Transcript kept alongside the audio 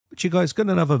Right, you guys, got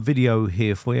another video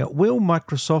here for you. Will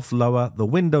Microsoft lower the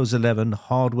Windows 11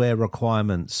 hardware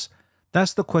requirements?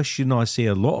 That's the question I see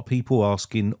a lot of people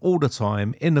asking all the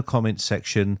time in the comments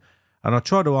section, and I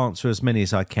try to answer as many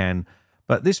as I can,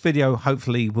 but this video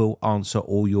hopefully will answer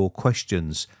all your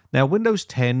questions. Now, Windows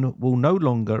 10 will no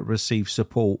longer receive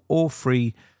support or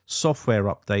free software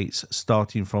updates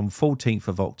starting from 14th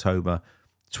of October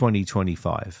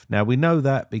 2025. Now, we know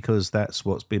that because that's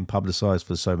what's been publicized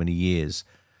for so many years.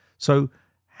 So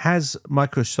has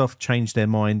Microsoft changed their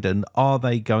mind, and are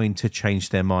they going to change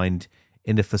their mind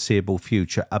in the foreseeable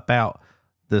future about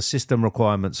the system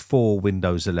requirements for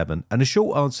Windows 11? And the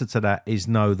short answer to that is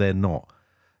no, they're not.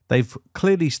 They've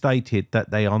clearly stated that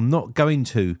they are not going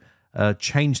to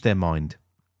change their mind.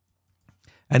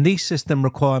 And these system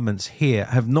requirements here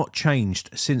have not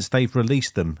changed since they've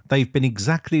released them. They've been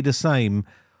exactly the same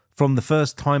from the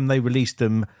first time they released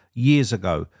them years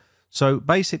ago. So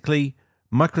basically,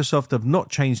 Microsoft have not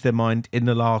changed their mind in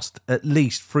the last at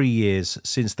least 3 years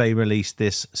since they released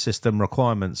this system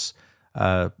requirements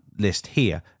list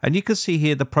here. And you can see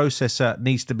here the processor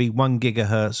needs to be 1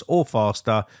 gigahertz or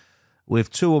faster with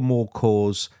 2 or more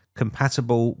cores,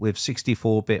 compatible with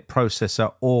 64-bit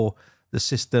processor or the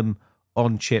system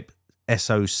on-chip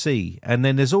SoC. And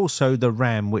then there's also the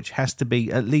RAM, which has to be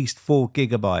at least 4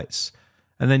 gigabytes.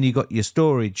 And then you got your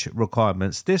storage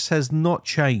requirements. This has not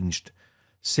changed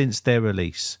since their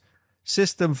release.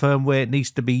 System firmware needs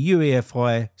to be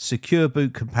UEFI, secure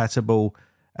boot compatible,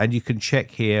 and you can check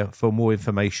here for more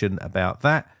information about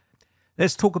that.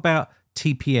 Let's talk about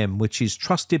TPM, which is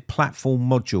Trusted Platform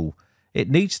Module.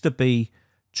 It needs to be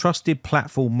Trusted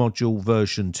Platform Module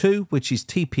version 2, which is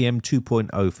TPM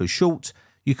 2.0 for short.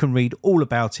 You can read all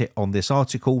about it on this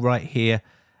article right here.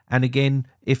 And again,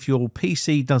 if your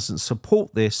PC doesn't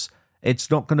support this,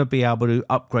 it's not going to be able to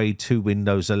upgrade to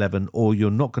Windows 11, or you're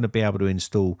not going to be able to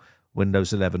install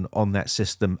Windows 11 on that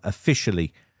system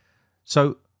officially.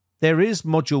 So there is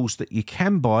modules that you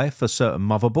can buy for certain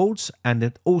motherboards,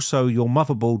 and also your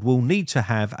motherboard will need to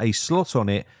have a slot on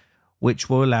it which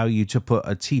will allow you to put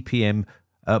a TPM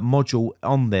module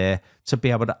on there to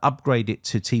be able to upgrade it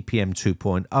to TPM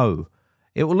 2.0.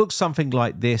 It will look something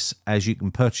like this, as you can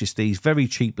purchase these very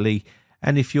cheaply.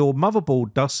 And if your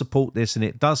motherboard does support this and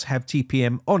it does have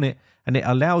TPM on it and it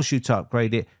allows you to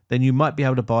upgrade it, then you might be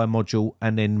able to buy a module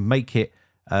and then make it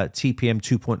TPM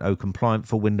 2.0 compliant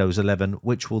for Windows 11,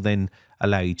 which will then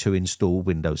allow you to install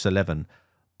Windows 11.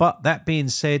 But that being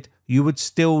said, you would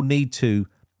still need to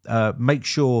make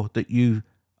sure that you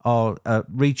are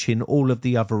reaching all of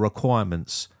the other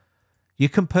requirements. You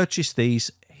can purchase these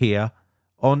here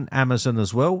on Amazon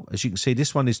as well. As you can see,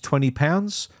 this one is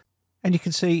 £20. And you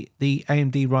can see the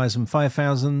AMD Ryzen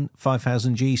 5000,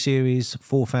 5000G series,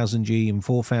 4000G and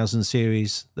 4000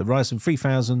 series, the Ryzen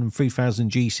 3000 and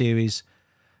 3000G series,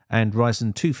 and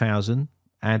Ryzen 2000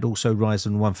 and also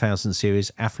Ryzen 1000 series,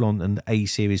 Athlon and A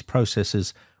series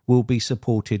processors will be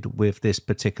supported with this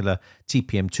particular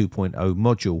TPM 2.0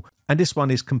 module. And this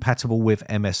one is compatible with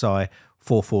MSI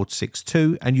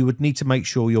 4462, and you would need to make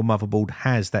sure your motherboard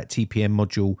has that TPM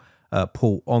module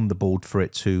port on the board for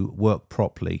it to work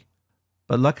properly.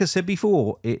 But like I said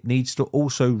before, it needs to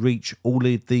also reach all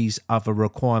of these other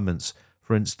requirements.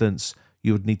 For instance,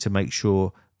 you would need to make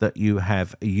sure that you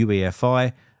have a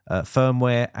UEFI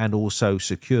firmware and also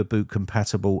secure boot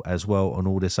compatible as well, and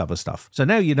all this other stuff. So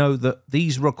now you know that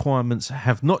these requirements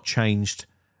have not changed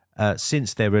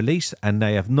since their release, and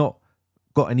they have not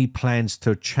got any plans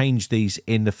to change these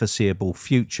in the foreseeable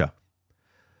future.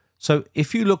 So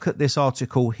if you look at this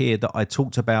article here that I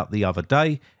talked about the other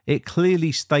day, it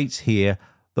clearly states here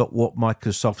that what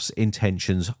Microsoft's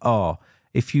intentions are.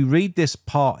 If you read this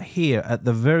part here at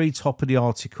the very top of the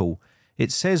article,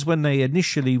 it says when they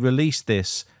initially released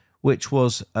this, which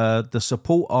was the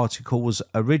support article was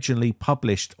originally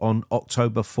published on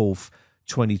October 4th,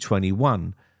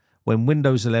 2021, when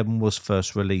Windows 11 was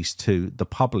first released to the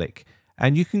public.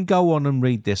 And you can go on and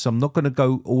read this. I'm not going to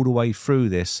go all the way through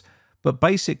this. But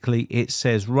basically, it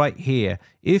says right here,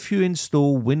 if you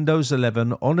install Windows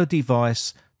 11 on a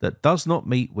device that does not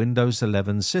meet Windows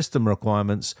 11 system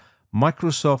requirements,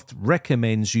 Microsoft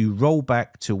recommends you roll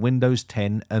back to Windows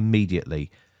 10 immediately.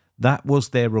 That was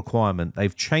their requirement.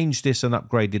 They've changed this and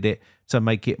upgraded it to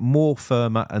make it more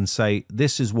firmer and say,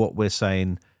 this is what we're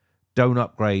saying. Don't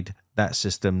upgrade that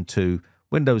system to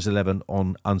Windows 11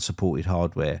 on unsupported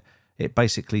hardware. It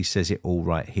basically says it all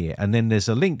right here. And then there's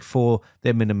a link for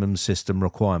their minimum system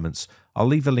requirements. I'll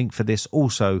leave a link for this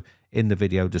also in the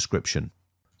video description.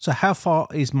 So how far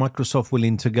is Microsoft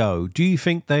willing to go? Do you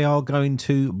think they are going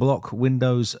to block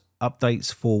Windows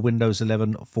updates for Windows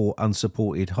 11 for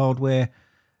unsupported hardware?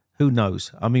 who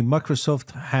knows? I mean,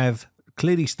 Microsoft have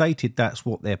clearly stated that's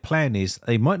what their plan is.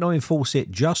 They might not enforce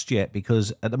it just yet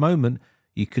because at the moment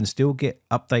you can still get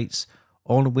updates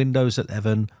on Windows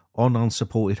 11 on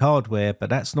unsupported hardware, but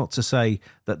that's not to say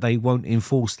that they won't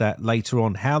enforce that later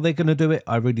on. How they're going to do it,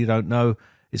 I really don't know.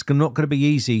 It's not going to be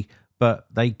easy, but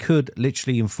they could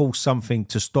literally enforce something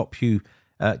to stop you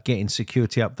getting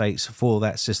security updates for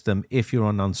that system if you're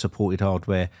on unsupported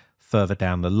hardware further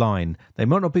down the line. They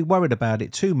might not be worried about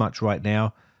it too much right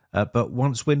now, but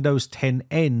once Windows 10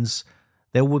 ends,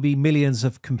 there will be millions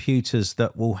of computers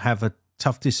that will have a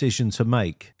tough decision to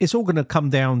make. It's all going to come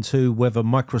down to whether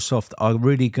Microsoft are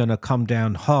really going to come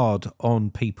down hard on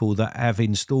people that have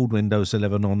installed Windows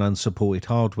 11 on unsupported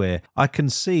hardware. I can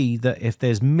see that if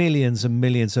there's millions and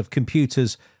millions of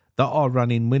computers that are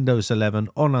running Windows 11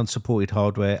 on unsupported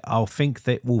hardware, I'll think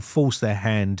that will force their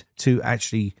hand to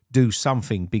actually do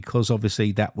something, because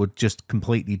obviously that would just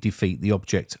completely defeat the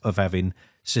object of having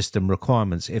system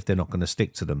requirements if they're not going to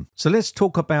stick to them. So let's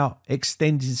talk about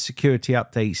Extended Security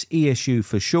Updates, ESU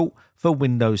for short, for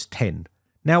Windows 10.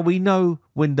 Now we know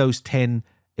Windows 10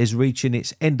 is reaching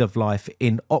its end of life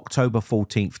in October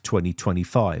 14th,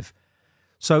 2025.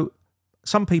 So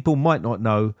some people might not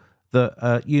know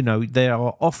that, they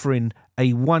are offering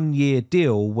a 1-year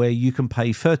deal where you can pay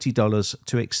 $30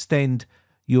 to extend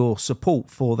your support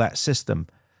for that system.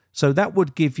 So that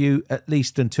would give you at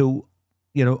least until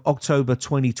October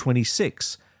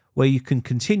 2026, where you can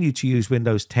continue to use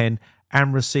Windows 10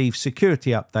 and receive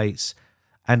security updates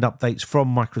and updates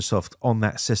from Microsoft on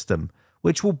that system,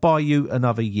 which will buy you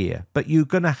another year. But you're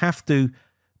going to have to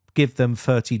give them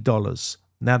 $30.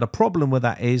 Now, the problem with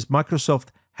that is Microsoft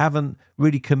haven't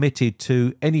really committed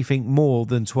to anything more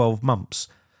than 12 months.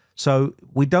 So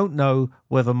we don't know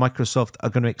whether Microsoft are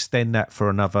going to extend that for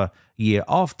another year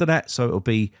after that. So it'll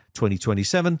be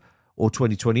 2027 or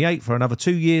 2028 for another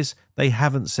 2 years. They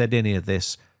haven't said any of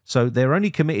this. So they're only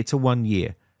committed to 1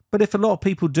 year. But if a lot of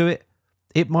people do it,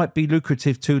 it might be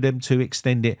lucrative to them to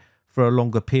extend it for a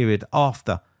longer period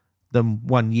after than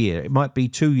 1 year. It might be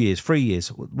 2 years, 3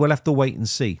 years. We'll have to wait and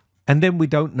see. And then we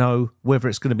don't know whether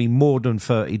it's going to be more than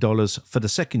 $30 for the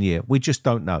second year. We just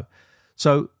don't know.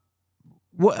 So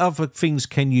what other things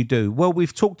can you do? Well,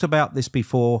 we've talked about this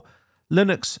before.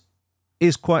 Linux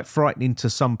is quite frightening to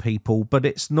some people, but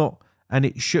it's not, and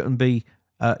it shouldn't be,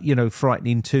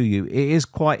 frightening to you. It is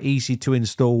quite easy to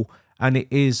install, and it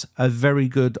is a very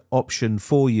good option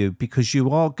for you because you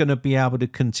are going to be able to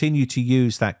continue to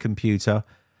use that computer,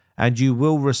 and you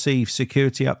will receive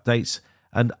security updates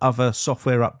and other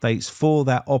software updates for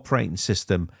that operating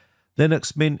system.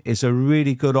 Linux Mint is a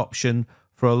really good option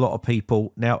for a lot of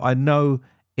people. Now, I know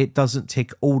it doesn't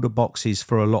tick all the boxes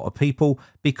for a lot of people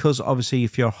because obviously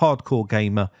if you're a hardcore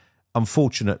gamer,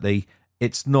 unfortunately,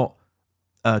 it's not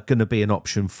going to be an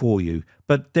option for you.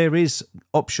 But there is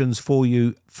options for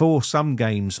you for some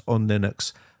games on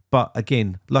Linux. But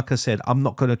again, like I said, I'm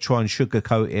not going to try and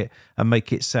sugarcoat it and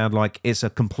make it sound like it's a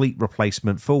complete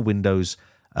replacement for Windows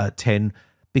 10,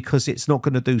 because it's not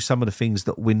going to do some of the things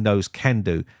that Windows can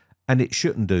do, and it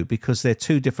shouldn't do because they're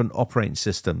two different operating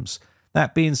systems.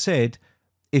 That being said,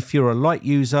 if you're a light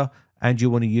user and you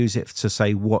want to use it to,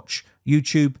 say, watch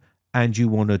YouTube, and you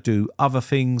want to do other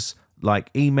things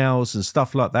like emails and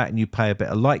stuff like that, and you play a bit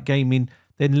of light gaming,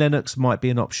 then Linux might be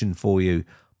an option for you.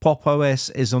 Pop! OS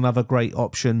is another great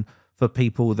option for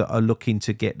people that are looking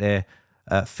to get their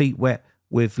feet wet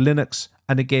with Linux.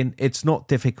 And again, it's not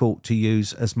difficult to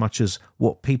use as much as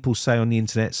what people say on the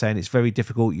internet, saying it's very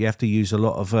difficult. You have to use a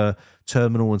lot of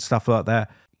terminal and stuff like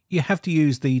that. You have to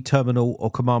use the terminal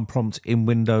or command prompt in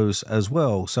Windows as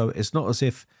well. So it's not as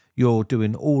if you're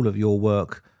doing all of your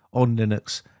work on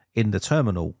Linux in the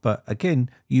terminal. But again,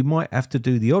 you might have to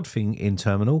do the odd thing in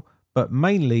terminal, but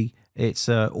mainly it's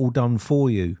all done for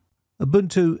you.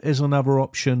 Ubuntu is another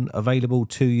option available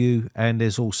to you, and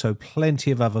there's also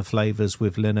plenty of other flavors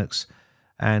with Linux.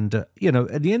 And, at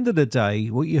the end of the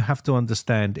day, what you have to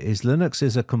understand is Linux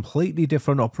is a completely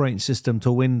different operating system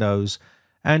to Windows.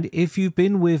 And if you've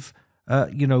been with,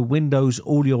 Windows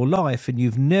all your life and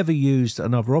you've never used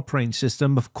another operating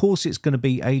system, of course it's going to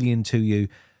be alien to you.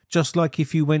 Just like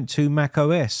if you went to Mac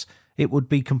OS, it would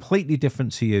be completely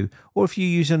different to you. Or if you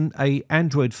use an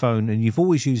Android phone and you've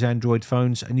always used Android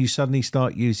phones and you suddenly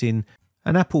start using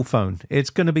an Apple phone,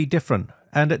 it's going to be different.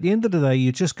 And at the end of the day,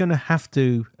 you're just going to have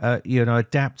to,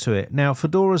 adapt to it. Now,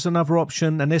 Fedora's another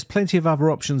option, and there's plenty of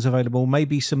other options available.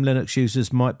 Maybe some Linux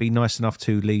users might be nice enough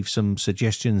to leave some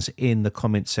suggestions in the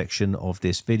comment section of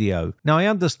this video. Now, I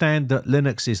understand that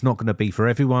Linux is not going to be for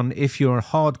everyone. If you're a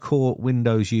hardcore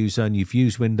Windows user and you've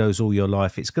used Windows all your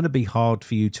life, it's going to be hard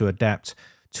for you to adapt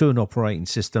to an operating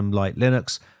system like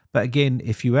Linux. But again,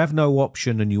 if you have no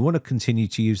option and you want to continue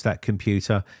to use that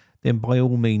computer, then by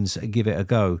all means give it a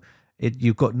go.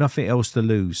 You've got nothing else to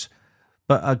lose.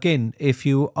 But again, if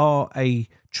you are a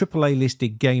AAA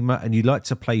listed gamer and you like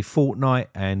to play Fortnite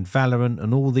and Valorant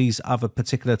and all these other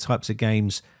particular types of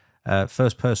games,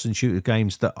 first person shooter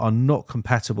games that are not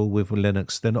compatible with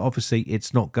Linux, then obviously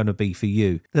it's not going to be for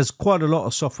you. There's quite a lot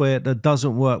of software that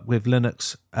doesn't work with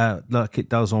Linux like it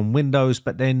does on Windows,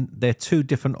 but then they're two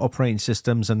different operating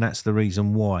systems, and that's the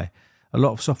reason why. A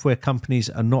lot of software companies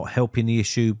are not helping the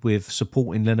issue with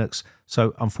supporting Linux.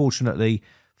 So unfortunately,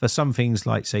 for some things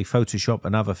like, say, Photoshop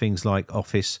and other things like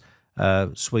Office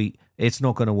Suite, it's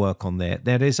not going to work on there.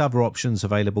 There's other options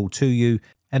available to you,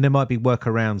 and there might be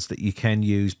workarounds that you can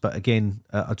use. But again,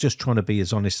 I'm just trying to be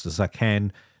as honest as I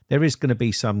can. There is going to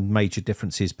be some major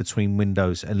differences between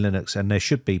Windows and Linux, and there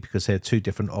should be, because they're two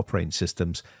different operating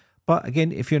systems. But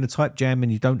again, if you're in a type jam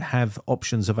and you don't have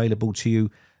options available to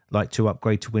you, like to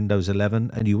upgrade to Windows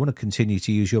 11, and you want to continue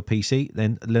to use your PC,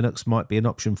 then Linux might be an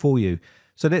option for you.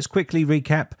 So let's quickly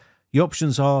recap. Your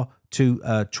options are to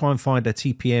try and find a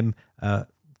TPM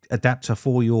adapter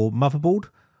for your motherboard,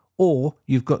 or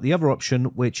you've got the other option,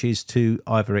 which is to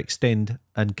either extend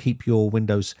and keep your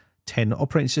Windows 10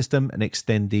 operating system and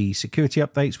extend the security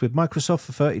updates with Microsoft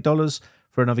for $30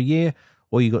 for another year,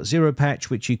 or you've got Zero Patch,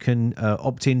 which you can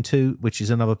opt into, which is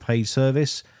another paid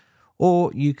service,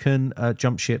 or you can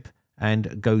jump ship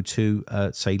and go to,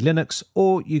 say, Linux,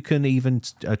 or you can even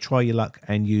try your luck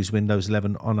and use Windows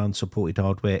 11 on unsupported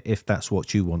hardware if that's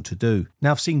what you want to do.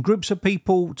 Now, I've seen groups of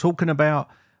people talking about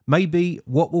maybe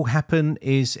what will happen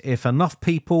is if enough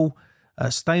people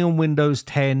stay on Windows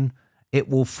 10, it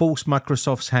will force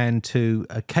Microsoft's hand to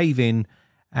cave in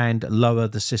and lower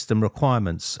the system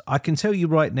requirements. I can tell you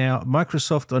right now,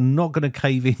 Microsoft are not going to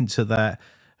cave into that,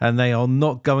 and they are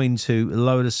not going to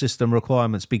lower the system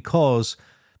requirements because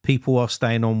people are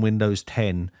staying on Windows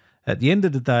 10. At the end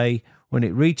of the day, when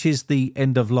it reaches the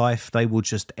end of life, they will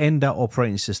just end that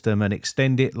operating system and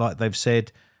extend it like they've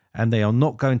said, and they are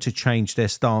not going to change their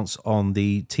stance on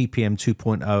the TPM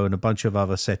 2.0 and a bunch of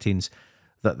other settings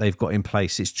that they've got in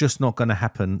place. It's just not going to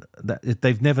happen.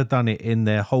 They've never done it in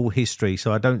their whole history,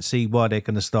 so I don't see why they're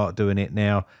going to start doing it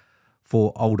now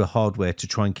for older hardware to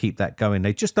try and keep that going.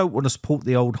 They just don't want to support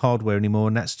the old hardware anymore,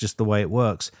 and that's just the way it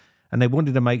works. And they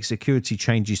wanted to make security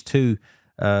changes to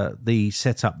the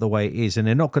setup the way it is, and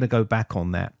they're not going to go back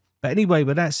on that. But anyway,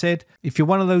 with that said, if you're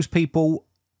one of those people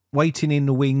waiting in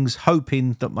the wings,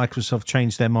 hoping that Microsoft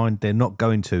change their mind, they're not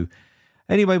going to.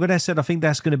 Anyway, with that said, I think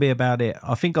that's going to be about it.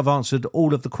 I think I've answered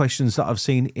all of the questions that I've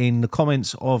seen in the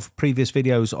comments of previous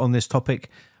videos on this topic.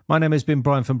 My name has been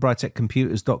Brian from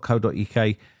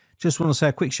briteccomputers.co.uk. Just want to say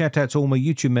a quick shout out to all my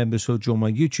YouTube members who have joined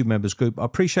my YouTube members group. I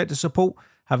appreciate the support.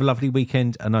 Have a lovely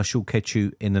weekend, and I shall catch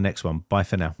you in the next one. Bye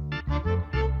for now.